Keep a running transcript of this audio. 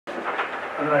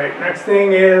Alright, next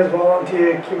thing is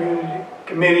volunteer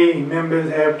committee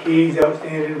members have keys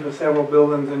outstanding for several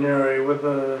buildings in the area. With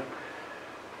the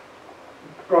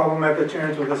problem at the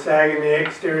church with the sag in the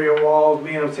exterior walls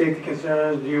being of safety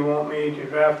concerns, do you want me to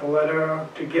draft a letter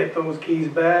to get those keys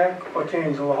back or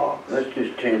change the locks? Let's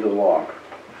just change the lock.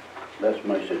 That's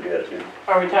my suggestion.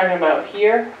 Are we talking about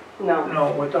here? No.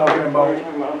 No, we're talking What are we about,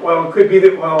 talking about? well, it could be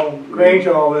that, well, Grange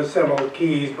Hall has several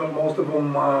keys, but most of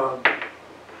them,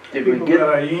 Did we people get, that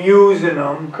are using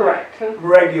them Correct.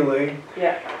 regularly.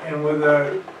 Yeah. And with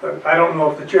I don't know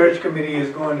if the church committee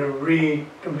is going to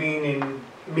reconvene and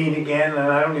meet again, and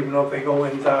I don't even know if they go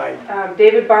inside.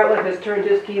 David Bartlett has turned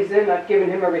his keys in. I've given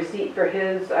him a receipt for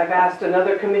his. I've asked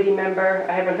another committee member.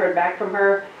 I haven't heard back from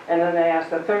her. And then I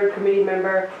asked a third committee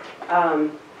member,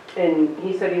 and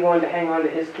he said he wanted to hang on to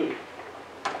his key.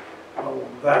 Oh,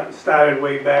 that started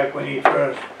way back when he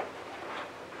first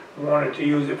wanted to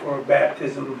use it for a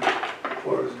baptism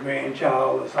for his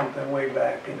grandchild or something way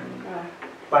back in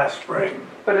last spring.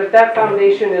 But if that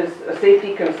foundation is a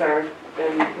safety concern,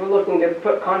 and we're looking to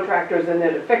put contractors in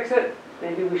there to fix it,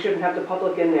 maybe we shouldn't have the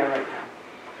public in there right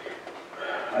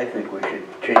now. I think we should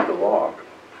change the lock,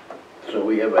 so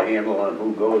we have a handle on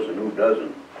who goes and who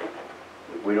doesn't.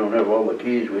 If we don't have all the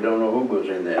keys, we don't know who goes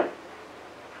in there.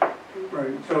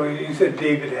 Right, so you said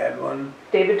David had one,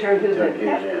 David turned his Turned in,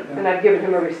 his in. and I've given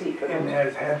him a receipt for and them.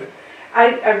 has had it.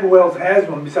 I Who else has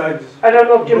one besides? don't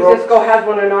know if Jim Brooks? Cisco has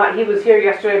one or not. He was here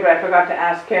yesterday, but I forgot to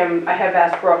ask him. I have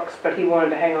asked Brooks, but he wanted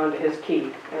to hang on to his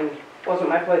key, and it wasn't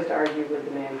my place to argue with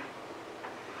the man.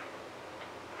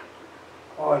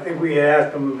 Well, I think we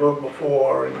asked him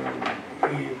before,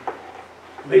 and he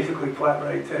basically flat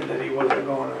right said that he wasn't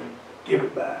going to give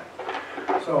it back.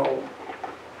 So,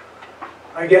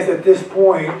 I guess at this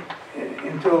point,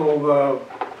 until the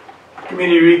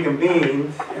committee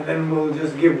reconvenes, and then we'll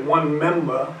just give one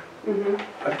member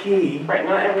a key. Right,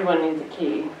 not everyone needs a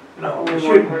key. No, Only we one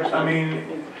shouldn't. person I mean,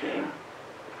 needs a key.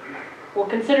 Well,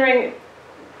 considering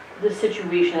the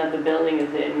situation that the building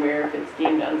is in, where if it's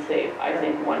deemed unsafe, I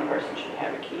think one person should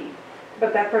have a key.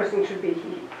 But that person should be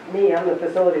me. I'm the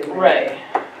facilities manager. Right.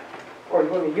 Or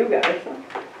one of you guys.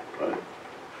 Right.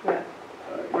 Yeah.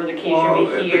 Or the key well,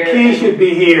 should be here. the key should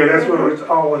be here. That's where it's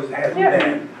always has Yeah.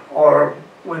 been. Or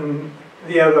when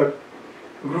the other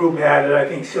group had it, I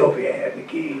think Sylvia had the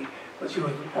key, but she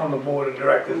was on the board of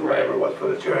directors, whatever it was for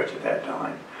the church at that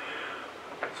time.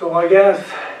 So I guess,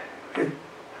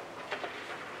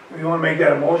 you want to make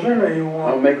that a motion, or you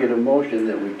want? I'll make it a motion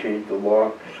that we change the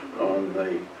locks on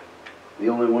the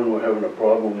only one we're having a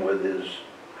problem with is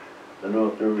the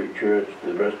North Newry Church.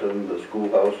 The rest of them, the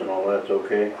schoolhouse and all that's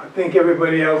okay? I think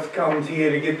everybody else comes here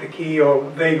to get the key, or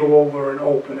they go over and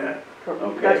open it.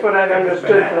 Okay. That's what I've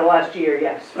understood for the last year,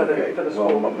 yes, for the, Okay, for the well,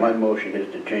 school. my motion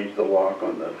is to change the lock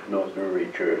on the North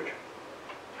Newry Church.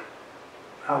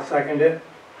 I'll second it.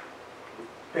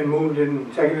 Been moved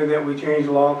and seconded that we change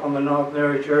the lock on the North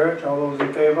Newry Church. All those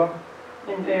in favor?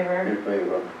 In favor. In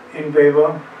favor. In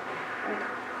favor.